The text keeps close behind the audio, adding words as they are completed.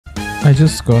I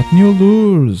just got new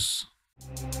lures.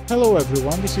 Hello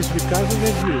everyone, this is Ricardo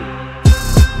review.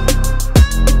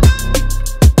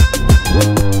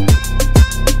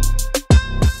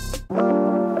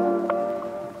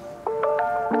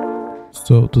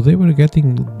 So today we're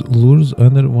getting lures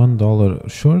under $1.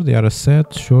 Sure, they are a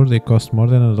set, sure they cost more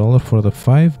than $1 for the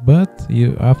 5, but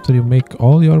after you make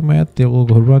all your math, they will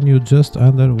run you just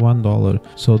under $1.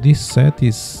 So this set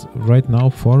is right now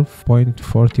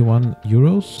 4.41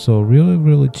 euros, so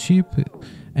really cheap.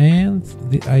 And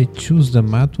I choose the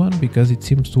matte one because it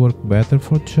seems to work better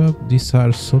for chub. These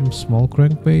are some small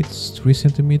crankbaits, 3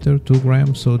 cm, 2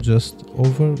 grams, so just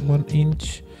over 1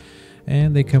 inch.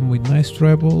 And they come with nice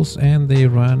trebles and they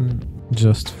run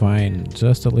just fine,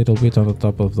 just a little bit on the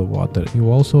top of the water.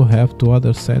 You also have 2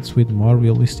 other sets with more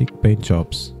realistic paint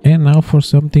jobs. And now for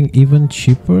something even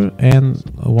cheaper, and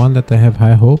one that I have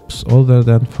high hopes, other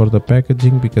than for the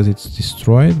packaging because it's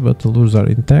destroyed but the lures are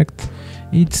intact.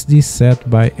 It's this set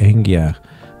by Engia.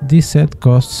 This set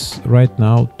costs right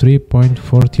now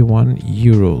 3.41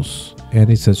 euros and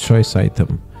it's a choice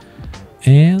item.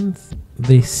 And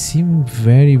they seem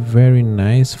very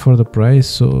nice for the price,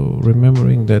 so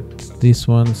remembering that these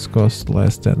ones cost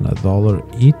less than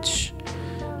 $1 each.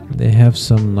 They have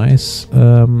some nice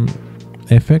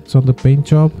effects on the paint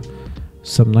job,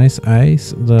 some nice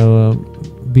eyes. The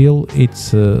bill,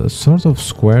 it's sort of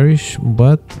squarish,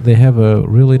 but they have a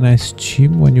really nice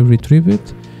shim when you retrieve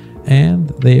it, and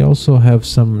they also have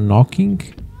some knocking,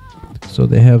 so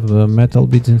they have metal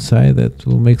beads inside that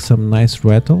will make some nice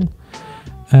rattle.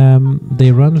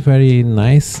 They run very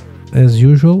nice as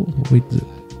usual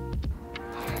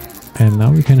and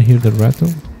now we can hear the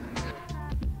rattle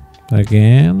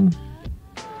again.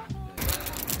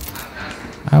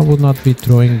 I would not be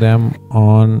throwing them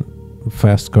on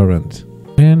fast current.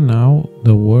 And now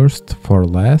the worst for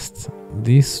last.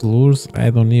 These lures,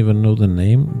 I don't even know the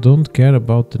name, don't care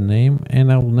about the name,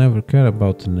 and I will never care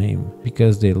about the name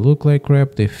because they look like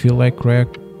crap, they feel like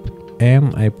crap,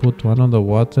 and I put one on the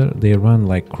water, they run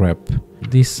like crap.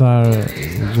 These are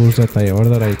lures that I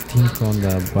ordered, I think on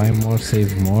the buy more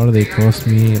save more. They cost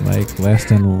me like less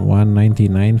than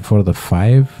 $1.99 for the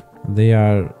 5. They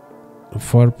are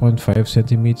 4.5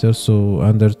 centimeters, so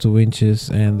under 2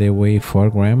 inches, and they weigh 4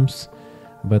 grams.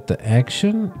 But the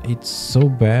action, it's so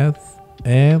bad.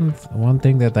 And one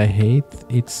thing that I hate,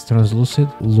 it's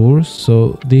translucent lures,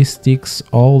 so this ticks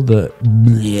all the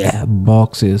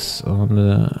boxes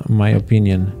on my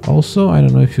opinion. Also, I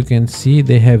don't know if you can see,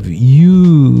 they have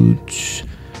huge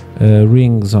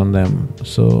rings on them,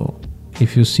 so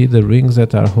if you see the rings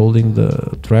that are holding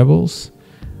the trebles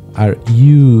are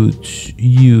huge.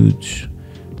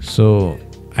 So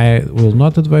I will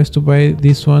not advise to buy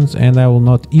these ones, and I will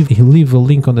not even leave a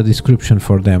link on the description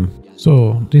for them.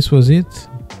 So this was it,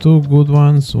 2 good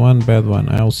ones, 1 bad one.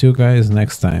 I'll see you guys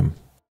next time.